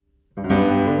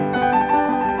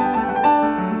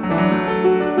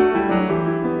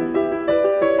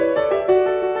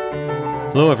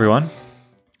Hello, everyone.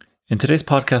 In today's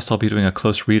podcast, I'll be doing a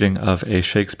close reading of a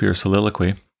Shakespeare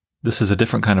soliloquy. This is a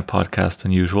different kind of podcast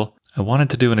than usual. I wanted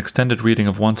to do an extended reading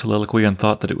of one soliloquy and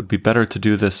thought that it would be better to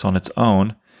do this on its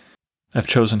own. I've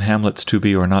chosen Hamlet's To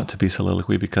Be or Not to Be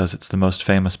soliloquy because it's the most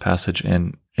famous passage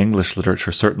in English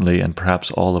literature, certainly, and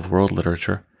perhaps all of world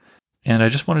literature. And I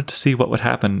just wanted to see what would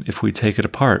happen if we take it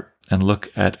apart and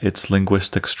look at its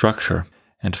linguistic structure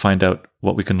and find out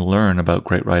what we can learn about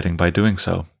great writing by doing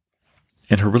so.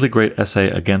 In her really great essay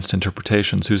Against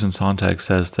Interpretation, Susan Sontag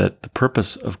says that the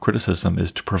purpose of criticism is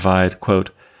to provide, quote,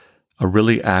 a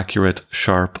really accurate,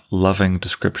 sharp, loving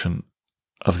description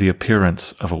of the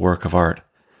appearance of a work of art.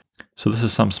 So this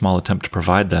is some small attempt to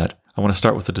provide that. I want to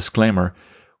start with a disclaimer.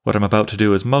 What I'm about to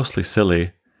do is mostly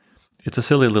silly. It's a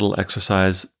silly little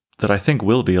exercise that I think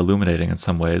will be illuminating in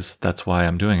some ways. That's why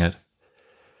I'm doing it.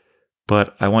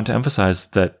 But I want to emphasize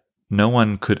that no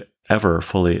one could ever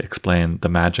fully explain the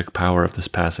magic power of this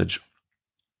passage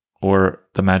or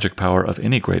the magic power of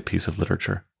any great piece of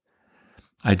literature.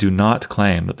 I do not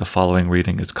claim that the following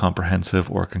reading is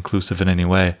comprehensive or conclusive in any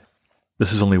way.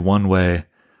 This is only one way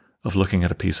of looking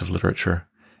at a piece of literature.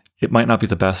 It might not be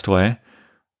the best way,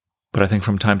 but I think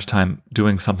from time to time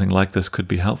doing something like this could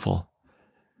be helpful.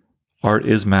 Art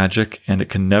is magic and it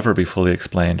can never be fully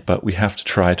explained, but we have to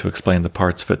try to explain the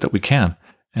parts of it that we can.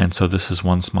 And so this is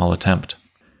one small attempt.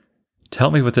 To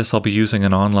help me with this, I'll be using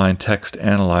an online text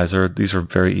analyzer. These are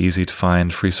very easy to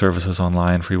find, free services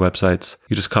online, free websites.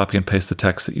 You just copy and paste the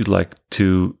text that you'd like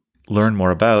to learn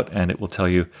more about, and it will tell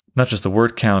you not just the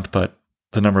word count, but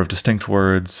the number of distinct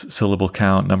words, syllable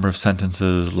count, number of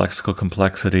sentences, lexical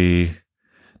complexity,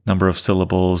 number of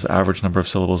syllables, average number of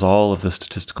syllables, all of the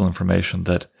statistical information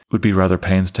that would be rather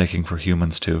painstaking for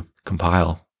humans to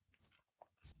compile.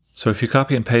 So if you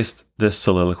copy and paste this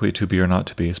soliloquy, To Be or Not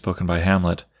to Be, spoken by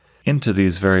Hamlet, into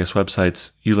these various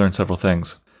websites, you learn several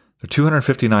things. There are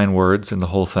 259 words in the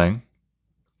whole thing,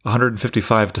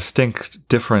 155 distinct,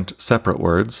 different, separate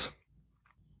words.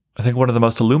 I think one of the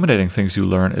most illuminating things you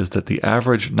learn is that the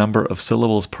average number of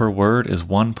syllables per word is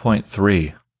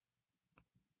 1.3.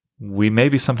 We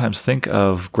maybe sometimes think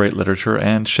of great literature,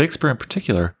 and Shakespeare in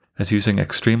particular, as using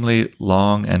extremely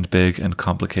long and big and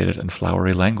complicated and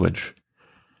flowery language.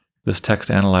 This text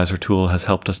analyzer tool has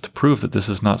helped us to prove that this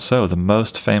is not so. The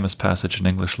most famous passage in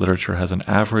English literature has an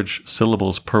average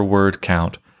syllables per word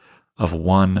count of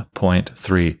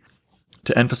 1.3.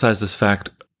 To emphasize this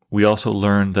fact, we also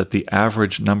learn that the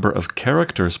average number of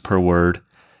characters per word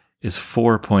is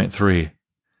 4.3.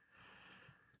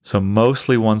 So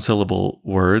mostly one-syllable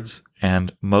words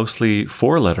and mostly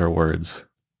four-letter words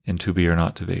in To Be or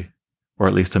Not to Be, or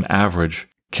at least an average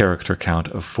character count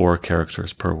of 4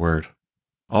 characters per word.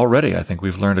 Already, I think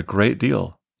we've learned a great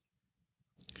deal.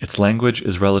 Its language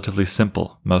is relatively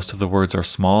simple. Most of the words are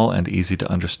small and easy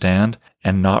to understand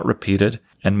and not repeated,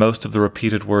 and most of the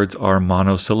repeated words are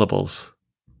monosyllables,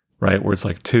 right? Words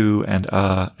like to and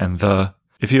the.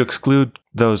 If you exclude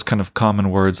those kind of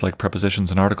common words like prepositions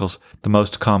and articles, the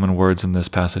most common words in this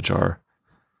passage are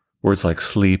words like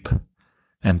sleep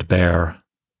and bear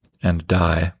and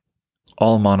die,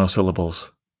 all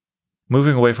monosyllables.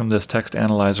 Moving away from this text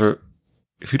analyzer,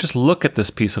 if you just look at this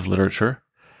piece of literature,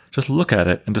 just look at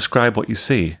it and describe what you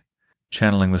see,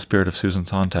 channeling the spirit of Susan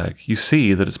Sontag, you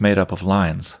see that it's made up of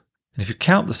lines. And if you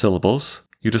count the syllables,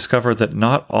 you discover that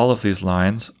not all of these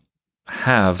lines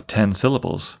have 10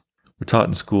 syllables. We're taught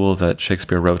in school that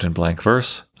Shakespeare wrote in blank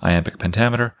verse, iambic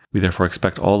pentameter. We therefore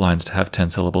expect all lines to have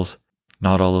 10 syllables.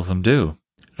 Not all of them do.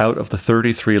 Out of the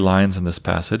 33 lines in this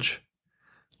passage,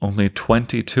 only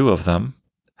 22 of them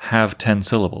have 10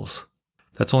 syllables.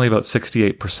 That's only about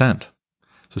 68%.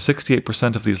 So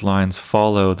 68% of these lines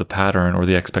follow the pattern or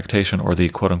the expectation or the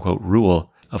quote-unquote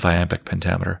rule of iambic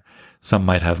pentameter. Some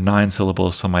might have 9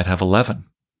 syllables, some might have 11.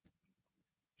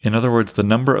 In other words, the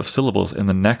number of syllables in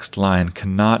the next line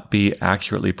cannot be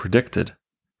accurately predicted.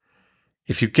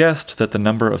 If you guessed that the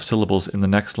number of syllables in the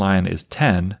next line is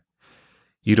 10,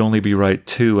 you'd only be right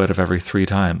 2 out of every 3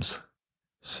 times.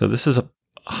 So this is a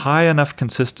high enough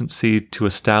consistency to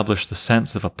establish the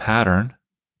sense of a pattern,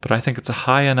 but I think it's a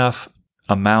high enough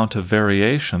amount of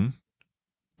variation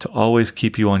to always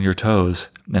keep you on your toes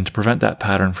and to prevent that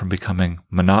pattern from becoming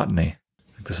monotony.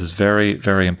 I think this is very,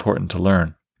 very important to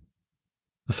learn.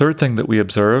 The third thing that we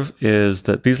observe is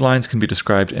that these lines can be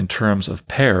described in terms of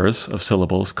pairs of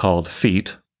syllables called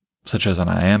feet, such as an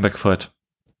iambic foot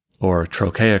or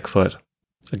trochaic foot.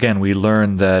 Again, we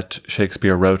learn that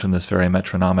Shakespeare wrote in this very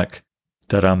metronomic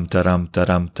da-dum, da-dum,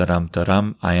 da-dum, da-dum,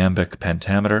 da-dum iambic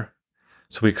pentameter.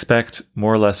 So we expect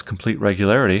more or less complete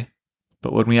regularity,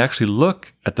 but when we actually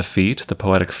look at the feet, the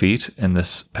poetic feet in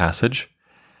this passage,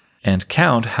 and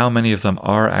count how many of them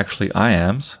are actually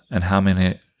iambs and how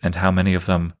many of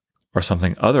them are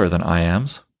something other than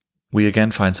iambs, we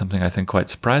again find something I think quite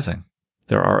surprising.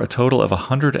 There are a total of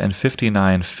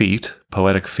 159 feet,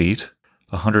 poetic feet,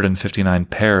 159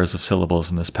 pairs of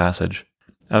syllables in this passage,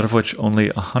 out of which only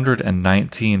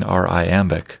 119 are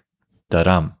iambic.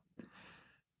 Da-dum.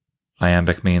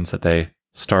 Iambic means that they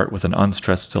start with an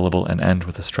unstressed syllable and end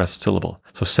with a stressed syllable.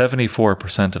 So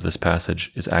 74% of this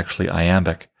passage is actually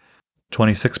iambic.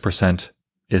 26%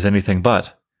 is anything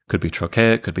but. Could be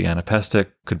trochaic, could be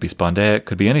anapestic, could be spondaic,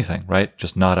 could be anything, right?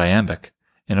 Just not iambic.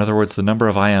 In other words, the number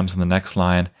of iambs in the next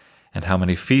line and how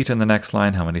many feet in the next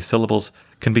line, how many syllables,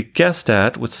 can be guessed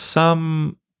at with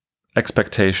some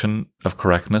expectation of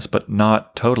correctness, but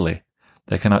not totally.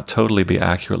 They cannot totally be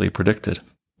accurately predicted.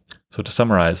 So to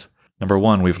summarize, number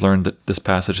one, we've learned that this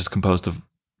passage is composed of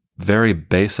very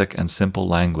basic and simple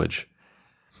language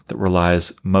that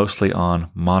relies mostly on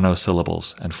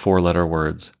monosyllables and four-letter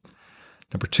words.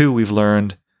 Number two, we've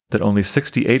learned that only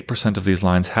 68% of these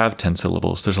lines have 10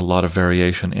 syllables. There's a lot of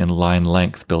variation in line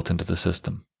length built into the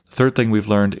system. Third thing we've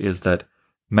learned is that,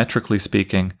 metrically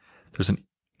speaking, there's a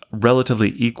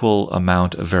relatively equal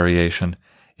amount of variation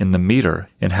in the meter,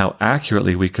 in how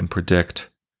accurately we can predict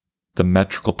the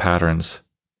metrical patterns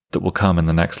that will come in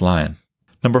the next line.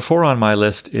 Number four on my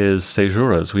list is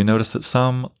caesuras. We notice that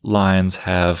some lines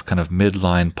have kind of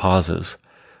midline pauses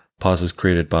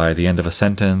created by the end of a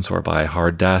sentence or by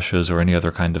hard dashes or any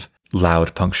other kind of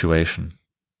loud punctuation.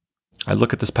 I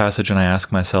look at this passage and I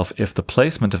ask myself if the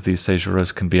placement of these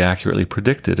caesuras can be accurately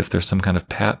predicted, if there's some kind of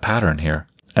pattern here.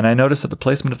 And I notice that the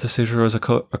placement of the caesuras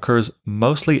occurs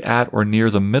mostly at or near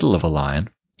the middle of a line.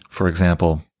 For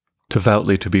example,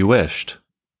 devoutly to be wished.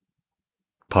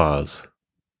 Pause.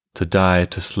 To die,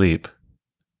 to sleep.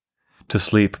 To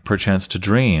sleep, perchance to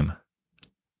dream.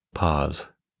 Pause.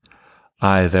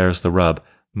 Aye, there's the rub.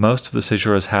 Most of the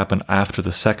caesuras happen after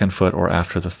the second foot or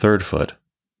after the third foot.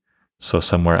 So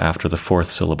somewhere after the fourth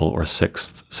syllable or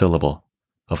sixth syllable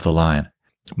of the line.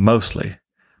 Mostly.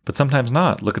 But sometimes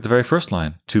not. Look at the very first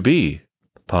line. To be.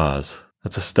 Pause.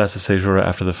 That's a caesura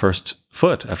after the first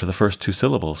foot, after the first two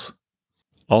syllables.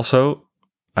 Also,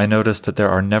 I noticed that there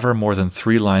are never more than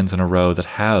 3 lines in a row that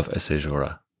have a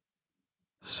caesura.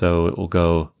 So it will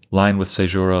go line with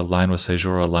caesura, line with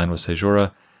caesura, line with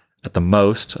caesura, at the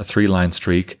most a 3-line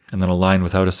streak, and then a line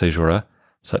without a caesura,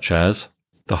 such as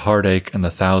the heartache and the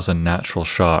 1,000 natural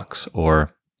shocks,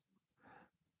 or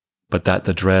but that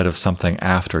the dread of something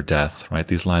after death, right?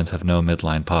 These lines have no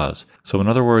midline pause. So in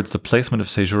other words, the placement of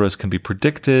caesuras can be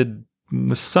predicted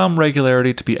with some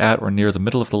regularity to be at or near the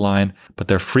middle of the line, but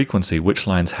their frequency, which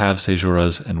lines have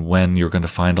caesuras and when you're going to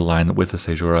find a line with a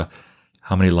caesura,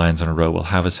 how many lines in a row will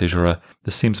have a caesura,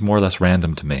 this seems more or less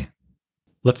random to me.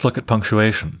 Let's look at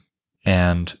punctuation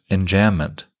and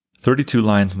enjambment. 32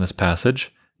 lines in this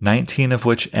passage, 19 of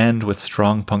which end with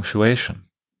strong punctuation.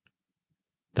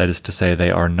 That is to say,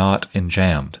 they are not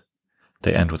enjambed.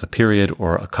 They end with a period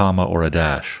or a comma or a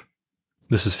dash.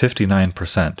 This is 59%.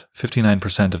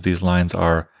 59% of these lines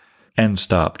are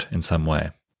end-stopped in some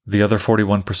way. The other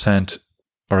 41%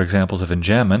 are examples of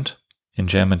enjambment.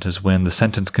 Enjambment is when the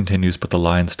sentence continues but the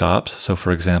line stops. So,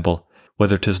 for example,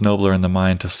 whether 'tis nobler in the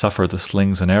mind to suffer the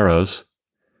slings and arrows,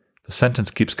 the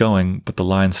sentence keeps going but the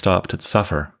line stopped at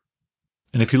suffer.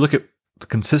 And if you look at the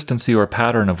consistency or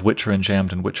pattern of which are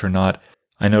enjambed and which are not,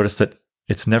 I notice that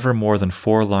it's never more than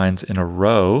 4 lines in a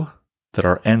row that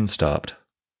are end-stopped.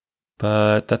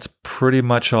 But that's pretty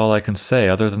much all I can say.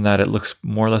 Other than that, it looks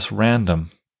more or less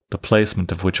random, the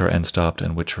placement of which are end-stopped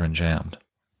and which are enjambed.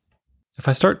 If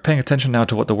I start paying attention now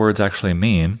to what the words actually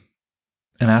mean,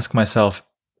 and ask myself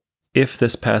if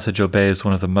this passage obeys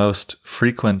one of the most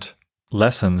frequent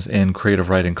lessons in creative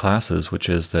writing classes, which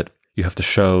is that you have to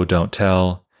show, don't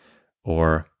tell,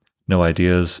 or no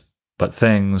ideas but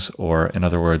things, or in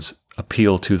other words,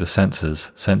 appeal to the senses,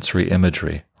 sensory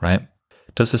imagery, right?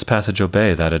 Does this passage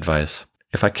obey that advice?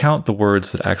 If I count the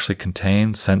words that actually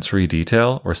contain sensory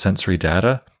detail or sensory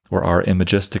data, or are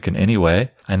imagistic in any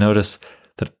way, I notice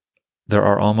that there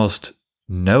are almost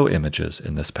no images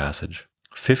in this passage.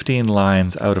 15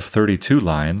 lines out of 32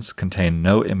 lines contain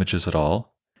no images at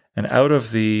all, and out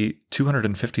of the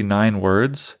 259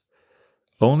 words,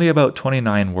 only about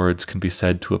 29 words can be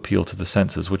said to appeal to the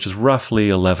senses, which is roughly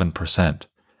 11%.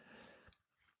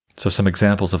 So some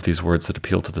examples of these words that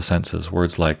appeal to the senses,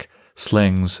 words like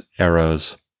slings,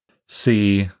 arrows,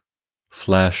 sea,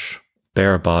 flesh,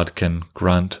 bare bodkin,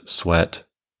 grunt, sweat.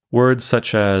 Words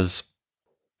such as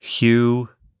hue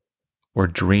or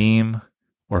dream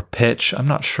or pitch. I'm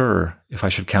not sure if I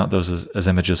should count those as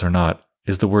images or not.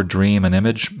 Is the word dream an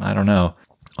image? I don't know.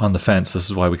 on the fence. This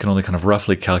is why we can only kind of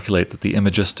roughly calculate that the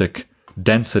imagistic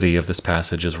density of this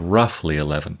passage is roughly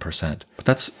 11%. But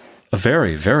that's a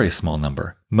very, very small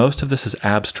number. Most of this is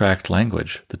abstract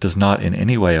language that does not in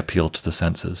any way appeal to the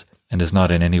senses and is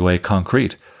not in any way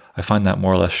concrete. I find that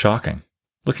more or less shocking.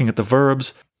 Looking at the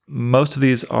verbs, most of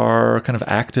these are kind of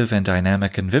active and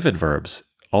dynamic and vivid verbs.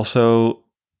 Also,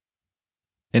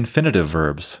 infinitive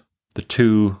verbs, the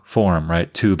to form,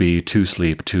 right? To be, to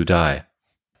sleep, to die.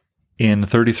 In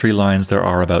 33 lines, there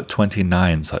are about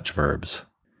 29 such verbs.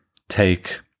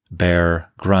 Take,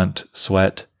 bear, grunt,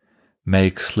 sweat,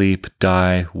 make, sleep,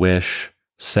 die, wish,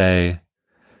 say,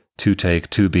 to take,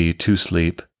 to be, to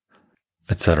sleep,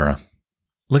 etc.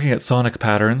 Looking at sonic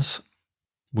patterns,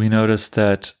 we notice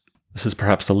that this is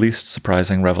perhaps the least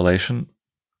surprising revelation.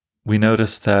 We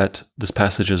notice that this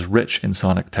passage is rich in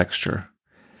sonic texture,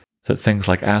 that things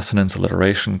like assonance,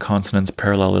 alliteration, consonance,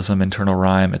 parallelism, internal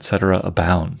rhyme, etc.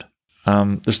 abound.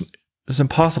 It's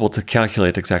impossible to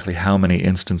calculate exactly how many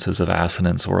instances of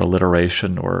assonance or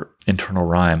alliteration or internal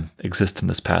rhyme exist in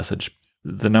this passage.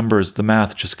 The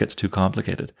math just gets too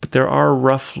complicated. But there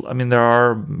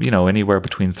are anywhere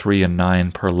between 3 and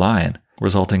 9 per line,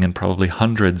 resulting in probably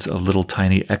hundreds of little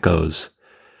tiny echoes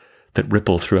that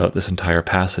ripple throughout this entire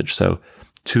passage. So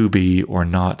to be or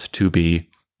not to be,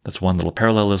 that's one little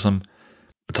parallelism.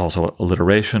 It's also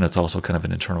alliteration. It's also kind of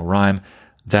an internal rhyme.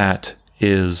 That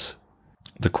is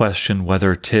the question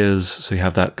whether 'tis, so you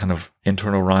have that kind of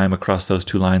internal rhyme across those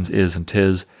two lines, is and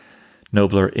 'tis.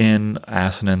 Nobler in,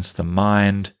 assonance, the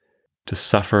mind. To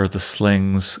suffer, the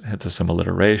slings, it's some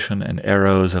alliteration, and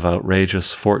arrows of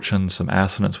outrageous fortune, some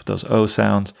assonance with those O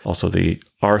sounds. Also the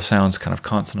R sounds, kind of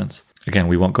consonants. Again,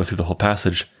 we won't go through the whole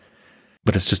passage,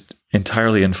 but it's just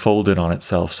entirely enfolded on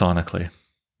itself sonically.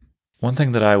 One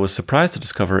thing that I was surprised to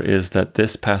discover is that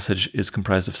this passage is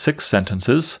comprised of 6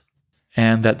 sentences,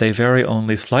 and that they vary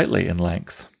only slightly in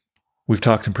length. We've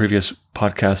talked in previous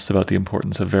podcasts about the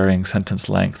importance of varying sentence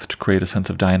length to create a sense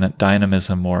of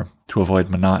dynamism or to avoid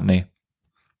monotony,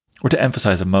 or to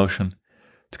emphasize emotion,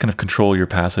 to kind of control your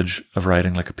passage of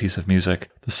writing like a piece of music.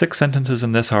 The 6 sentences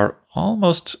in this are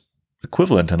almost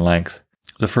equivalent in length.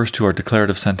 The first 2 are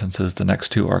declarative sentences, the next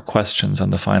 2 are questions,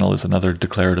 and the final is another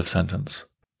declarative sentence.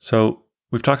 So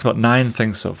we've talked about 9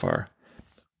 things so far.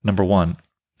 Number 1,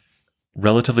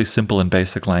 relatively simple and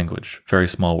basic language, very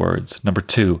small words. Number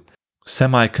 2,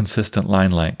 semi-consistent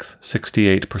line length.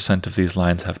 68% of these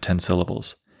lines have 10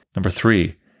 syllables. Number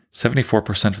 3,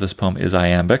 74% of this poem is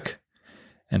iambic,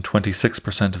 and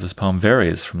 26% of this poem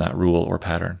varies from that rule or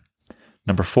pattern.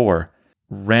 Number 4,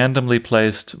 randomly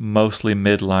placed, mostly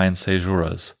mid-line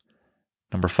caesuras.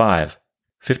 Number 5,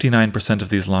 59% of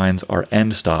these lines are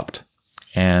end-stopped,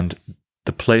 and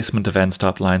the placement of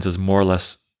end-stopped lines is more or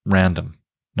less random.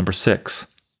 Number 6,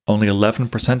 only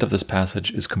 11% of this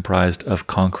passage is comprised of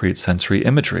concrete sensory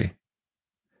imagery.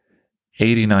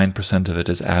 89% of it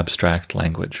is abstract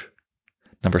language.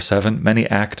 Number 7, many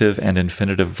active and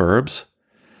infinitive verbs.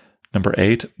 Number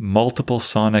 8, multiple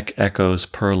sonic echoes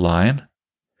per line.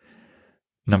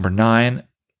 Number 9,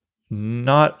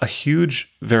 not a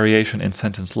huge variation in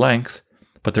sentence length,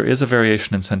 but there is a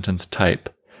variation in sentence type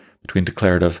between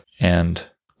declarative and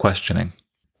questioning.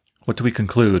 What do we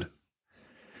conclude?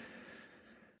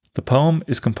 The poem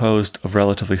is composed of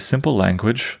relatively simple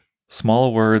language,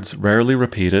 small words rarely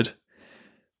repeated,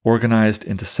 organized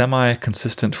into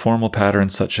semi-consistent formal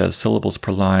patterns such as syllables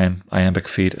per line, iambic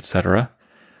feet, etc.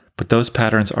 But those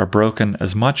patterns are broken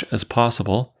as much as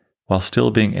possible while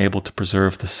still being able to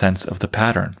preserve the sense of the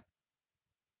pattern.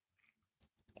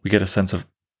 We get a sense of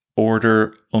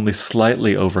order only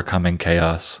slightly overcoming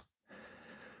chaos.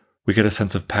 We get a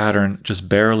sense of pattern just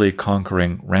barely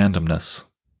conquering randomness.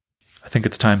 I think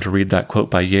it's time to read that quote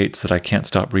by Yeats that I can't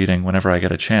stop reading whenever I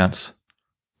get a chance.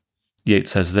 Yeats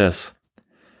says this,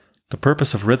 "The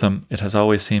purpose of rhythm, it has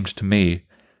always seemed to me,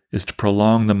 is to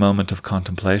prolong the moment of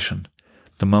contemplation,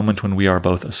 the moment when we are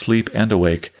both asleep and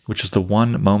awake, which is the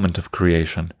one moment of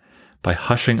creation, by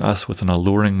hushing us with an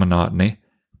alluring monotony,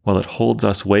 while it holds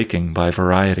us waking by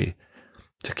variety,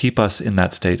 to keep us in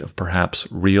that state of perhaps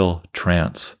real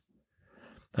trance."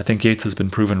 I think Yeats has been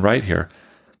proven right here.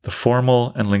 The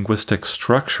formal and linguistic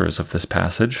structures of this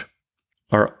passage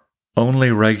are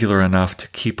only regular enough to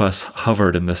keep us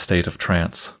hovered in this state of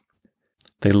trance.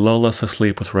 They lull us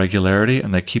asleep with regularity,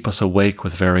 and they keep us awake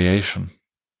with variation.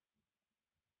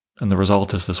 And the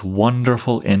result is this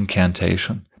wonderful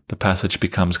incantation. The passage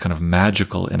becomes kind of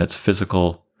magical in its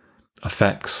physical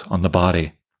effects on the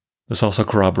body. This also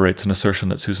corroborates an assertion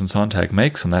that Susan Sontag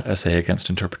makes in that essay against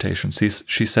interpretation.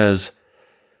 She says,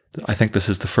 I think this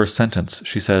is the first sentence,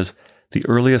 she says, The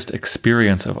earliest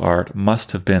experience of art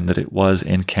must have been that it was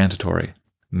incantatory,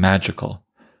 magical.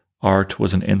 Art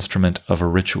was an instrument of a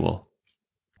ritual.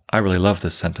 I really love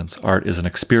this sentence. Art is an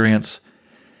experience.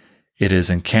 It is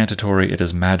incantatory. It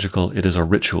is magical. It is a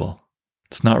ritual.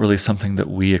 It's not really something that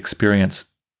we experience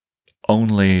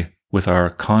only with our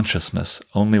consciousness,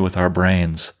 only with our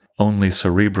brains, only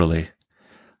cerebrally.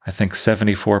 I think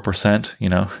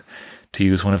 74%, to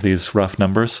use one of these rough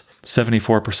numbers,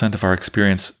 74% of our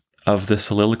experience of this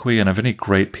soliloquy and of any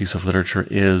great piece of literature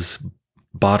is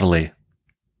bodily.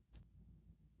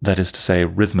 That is to say,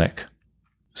 rhythmic.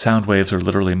 Sound waves are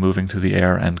literally moving through the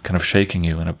air and kind of shaking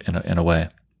you in a way.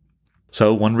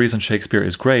 So one reason Shakespeare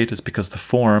is great is because the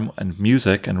form and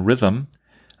music and rhythm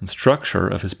and structure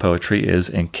of his poetry is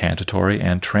incantatory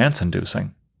and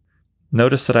trance-inducing.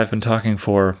 Notice that I've been talking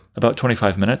for about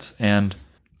 25 minutes, and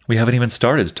we haven't even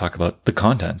started to talk about the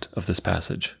content of this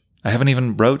passage. I haven't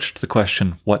even broached the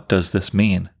question, what does this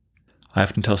mean? I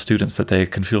often tell students that they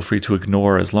can feel free to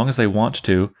ignore, as long as they want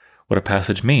to, what a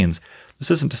passage means. This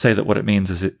isn't to say that what it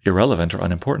means is irrelevant or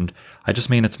unimportant. I just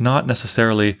mean it's not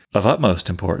necessarily of utmost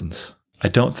importance. I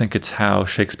don't think it's how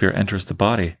Shakespeare enters the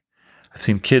body. I've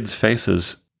seen kids'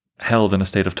 faces held in a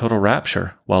state of total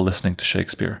rapture while listening to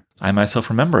Shakespeare. I myself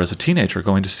remember as a teenager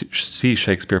going to see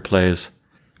Shakespeare plays,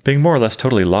 being more or less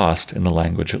totally lost in the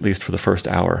language, at least for the first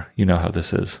hour. You know how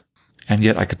this is. And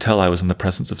yet I could tell I was in the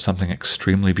presence of something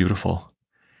extremely beautiful.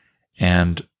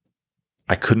 And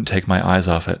I couldn't take my eyes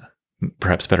off it.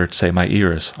 Perhaps better to say my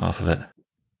ears off of it.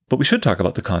 But we should talk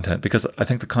about the content, because I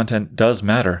think the content does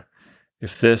matter.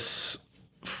 If this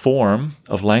form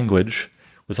of language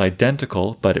was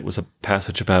identical, but it was a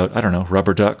passage about,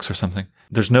 rubber ducks or something,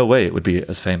 there's no way it would be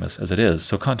as famous as it is.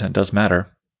 So content does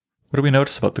matter. What do we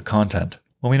notice about the content?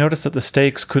 Well, we notice that the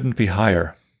stakes couldn't be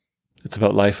higher. It's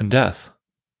about life and death.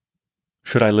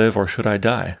 Should I live or should I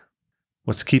die?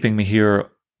 What's keeping me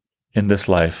here in this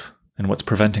life, and what's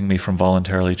preventing me from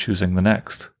voluntarily choosing the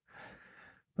next?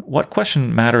 What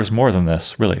question matters more than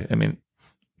this, really?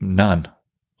 None,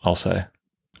 I'll say.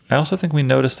 I also think we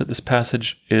notice that this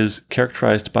passage is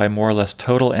characterized by more or less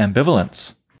total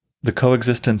ambivalence, the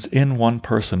coexistence in one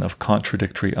person of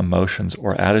contradictory emotions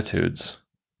or attitudes,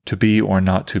 to be or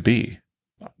not to be.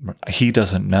 He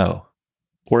doesn't know.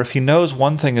 Or if he knows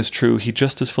one thing is true, he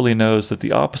just as fully knows that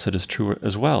the opposite is true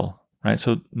as well, right?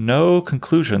 So no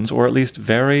conclusions, or at least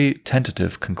very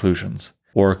tentative conclusions,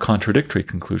 or contradictory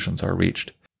conclusions are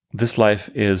reached. This life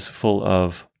is full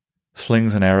of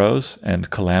slings and arrows and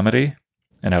calamity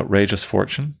and outrageous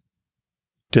fortune,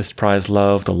 disprized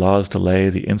love, the law's delay,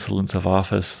 the insolence of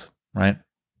office, right?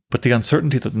 But the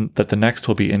uncertainty that the next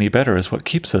will be any better is what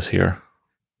keeps us here.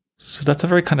 So that's a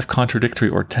very kind of contradictory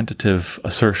or tentative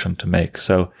assertion to make.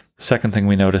 So the second thing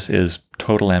we notice is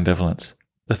total ambivalence.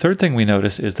 The third thing we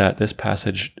notice is that this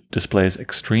passage displays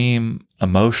extreme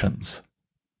emotions.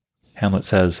 Hamlet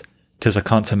says, "'Tis a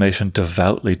consummation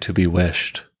devoutly to be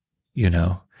wished."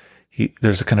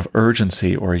 There's a kind of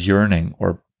urgency or yearning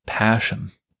or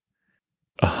passion,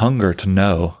 a hunger to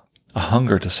know, a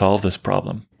hunger to solve this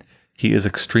problem. He is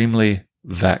extremely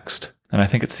vexed. And I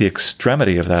think it's the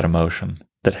extremity of that emotion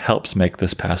that helps make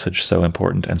this passage so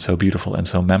important and so beautiful and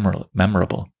so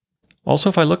memorable. Also,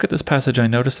 if I look at this passage, I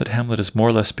notice that Hamlet is more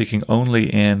or less speaking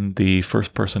only in the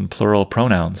first-person plural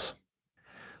pronouns.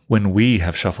 When we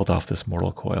have shuffled off this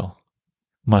mortal coil,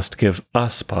 must give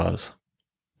us pause.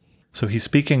 So he's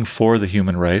speaking for the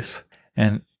human race,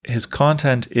 and his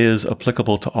content is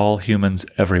applicable to all humans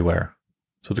everywhere.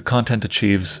 So the content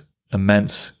achieves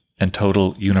immense and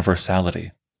total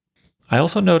universality. I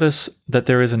also notice that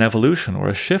there is an evolution or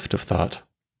a shift of thought.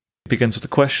 It begins with a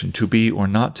question, to be or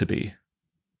not to be.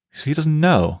 So he doesn't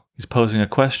know. He's posing a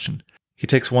question. He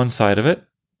takes one side of it,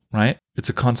 right? It's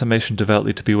a consummation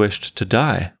devoutly to be wished to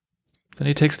die. Then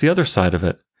he takes the other side of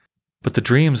it. But the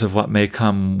dreams of what may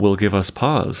come will give us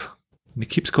pause. And he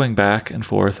keeps going back and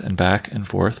forth and back and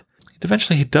forth. And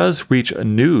eventually he does reach a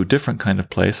new, different kind of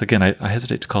place. Again, I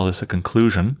hesitate to call this a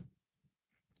conclusion.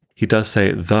 He does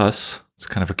say, thus, it's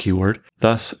kind of a key word,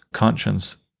 thus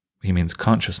conscience, he means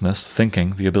consciousness,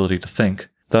 thinking, the ability to think.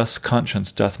 Thus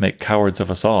conscience doth make cowards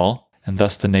of us all, and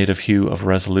thus the native hue of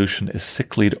resolution is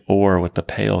sicklied o'er with the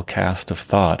pale cast of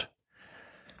thought.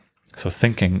 So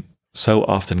thinking so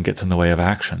often gets in the way of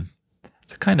action.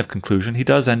 It's a kind of conclusion. He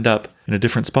does end up in a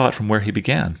different spot from where he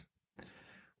began.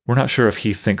 We're not sure if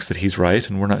he thinks that he's right,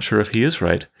 and we're not sure if he is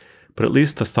right, but at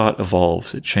least the thought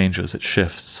evolves, it changes, it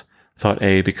shifts. Thought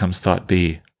A becomes thought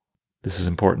B. This is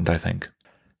important, I think.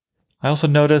 I also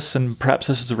notice, and perhaps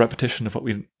this is a repetition of what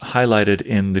we highlighted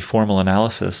in the formal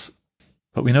analysis,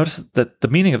 but we notice that the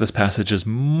meaning of this passage is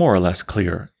more or less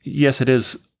clear. Yes, it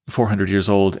is 400 years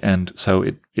old, and so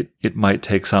it might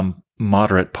take some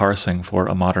moderate parsing for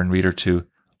a modern reader to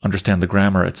understand the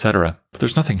grammar, etc. But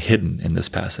there's nothing hidden in this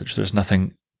passage. There's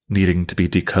nothing needing to be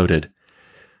decoded.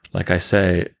 Like I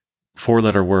say,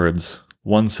 4-letter words,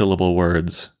 1-syllable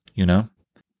words,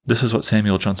 This is what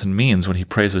Samuel Johnson means when he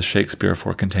praises Shakespeare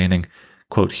for containing,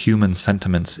 quote, human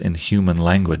sentiments in human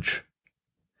language.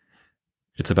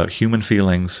 It's about human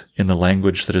feelings in the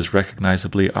language that is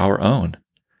recognizably our own.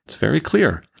 It's very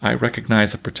clear. I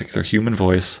recognize a particular human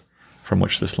voice from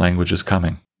which this language is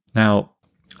coming. Now,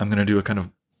 I'm going to do a kind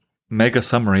of mega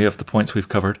summary of the points we've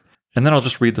covered, and then I'll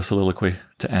just read the soliloquy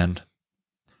to end.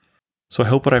 So I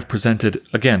hope what I've presented,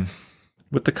 again,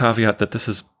 with the caveat that this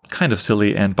is kind of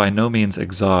silly and by no means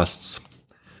exhausts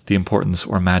the importance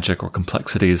or magic or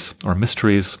complexities or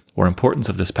mysteries or importance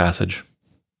of this passage.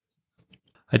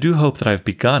 I do hope that I've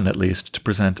begun, at least, to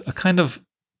present a kind of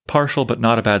partial but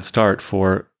not a bad start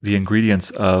for the ingredients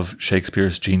of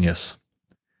Shakespeare's genius,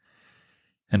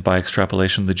 and by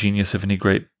extrapolation, the genius of any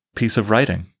great piece of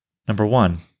writing. Number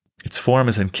 1, its form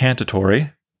is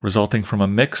incantatory, resulting from a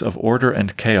mix of order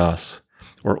and chaos,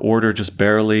 or order just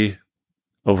barely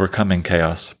overcoming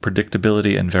chaos,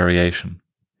 predictability and variation.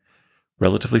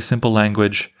 Relatively simple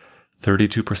language,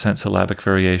 32% syllabic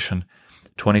variation,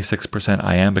 26%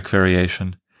 iambic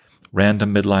variation,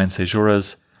 random midline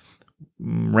caesuras,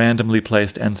 randomly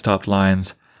placed end-stopped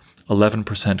lines,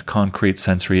 11% concrete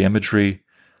sensory imagery,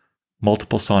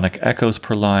 multiple sonic echoes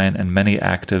per line, and many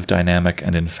active, dynamic,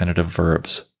 and infinitive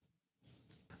verbs.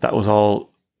 That was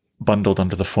all bundled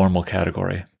under the formal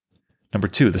category. Number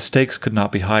 2, the stakes could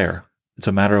not be higher. It's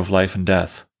a matter of life and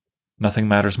death. Nothing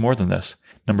matters more than this.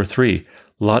 Number 3,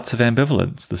 lots of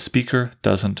ambivalence. The speaker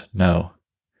doesn't know.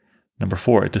 Number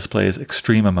 4, it displays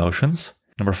extreme emotions.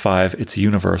 Number 5, it's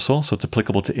universal, so it's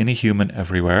applicable to any human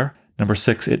everywhere. Number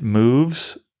 6, it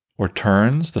moves or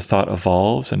turns. The thought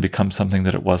evolves and becomes something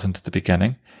that it wasn't at the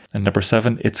beginning. And number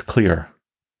 7, it's clear.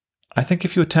 I think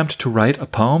if you attempt to write a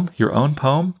poem, your own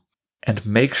poem, and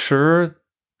make sure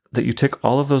that you tick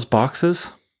all of those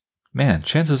boxes, man,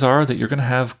 chances are that you're going to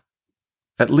have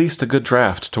at least a good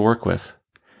draft to work with.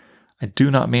 I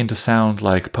do not mean to sound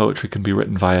like poetry can be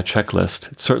written via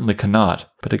checklist. It certainly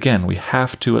cannot. But again, we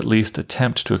have to at least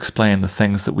attempt to explain the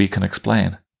things that we can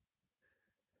explain.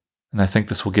 And I think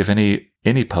this will give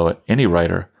any poet, any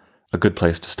writer, a good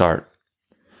place to start.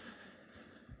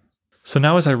 So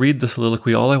now as I read the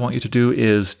soliloquy, all I want you to do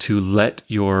is to let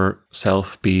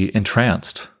yourself be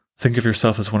entranced. Think of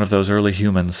yourself as one of those early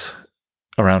humans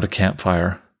around a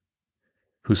campfire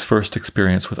whose first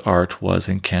experience with art was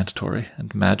incantatory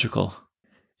and magical.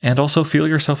 And also feel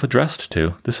yourself addressed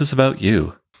to. This is about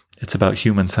you. It's about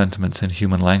human sentiments in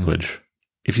human language.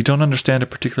 If you don't understand a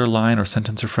particular line or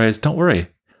sentence or phrase, don't worry.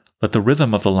 Let the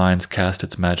rhythm of the lines cast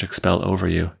its magic spell over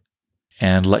you.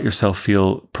 And let yourself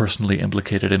feel personally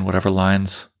implicated in whatever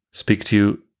lines speak to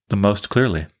you the most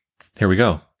clearly. Here we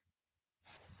go.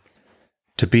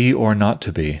 To be or not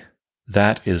to be,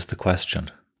 that is the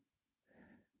question.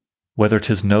 Whether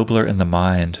 'tis nobler in the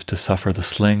mind to suffer the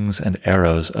slings and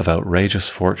arrows of outrageous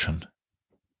fortune,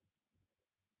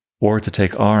 or to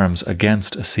take arms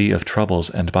against a sea of troubles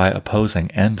and by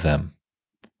opposing end them,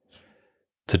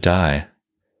 to die,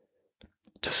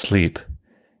 to sleep,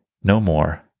 no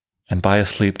more, and by a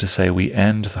sleep to say we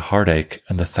end the heartache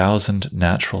and the 1,000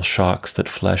 natural shocks that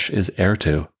flesh is heir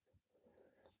to.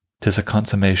 'Tis a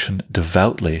consummation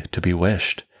devoutly to be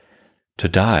wished, to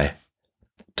die,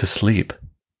 to sleep,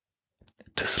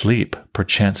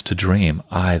 perchance to dream,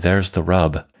 aye, there's the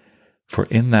rub. For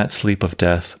in that sleep of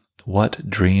death, what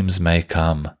dreams may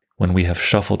come, when we have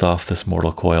shuffled off this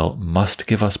mortal coil, must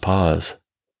give us pause.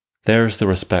 There's the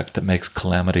respect that makes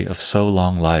calamity of so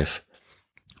long life.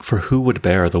 For who would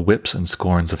bear the whips and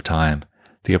scorns of time,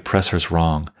 the oppressor's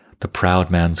wrong, the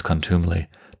proud man's contumely,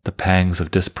 the pangs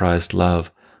of disprized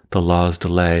love, the law's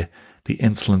delay, the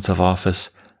insolence of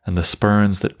office, and the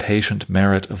spurns that patient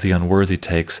merit of the unworthy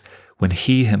takes, when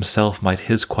he himself might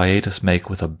his quietus make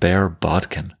with a bare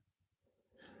bodkin?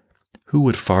 Who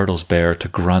would fardels bear to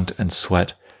grunt and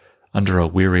sweat under a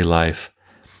weary life,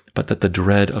 but that the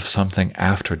dread of something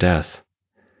after death,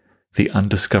 the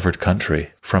undiscovered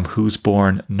country, from whose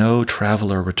bourne no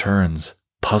traveller returns,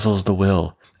 puzzles the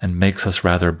will, and makes us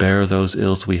rather bear those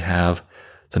ills we have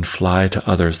than fly to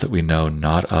others that we know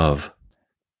not of.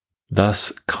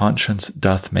 Thus conscience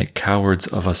doth make cowards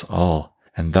of us all,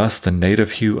 and thus the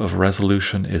native hue of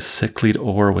resolution is sicklied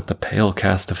o'er with the pale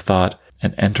cast of thought,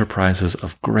 and enterprises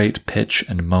of great pitch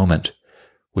and moment,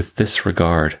 with this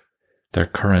regard, their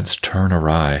currents turn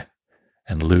awry,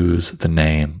 and lose the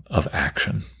name of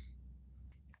action.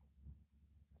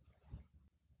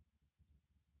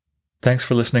 Thanks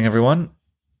for listening, everyone.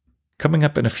 Coming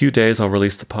up in a few days, I'll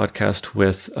release the podcast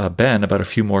with Ben about a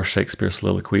few more Shakespeare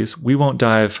soliloquies. We won't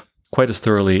dive quite as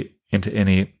thoroughly into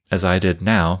any as I did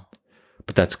now,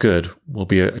 but that's good. We'll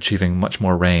be achieving much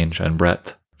more range and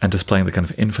breadth and displaying the kind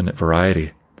of infinite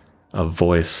variety of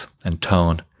voice and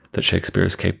tone that Shakespeare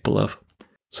is capable of.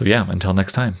 So yeah, until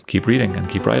next time, keep reading and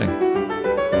keep writing.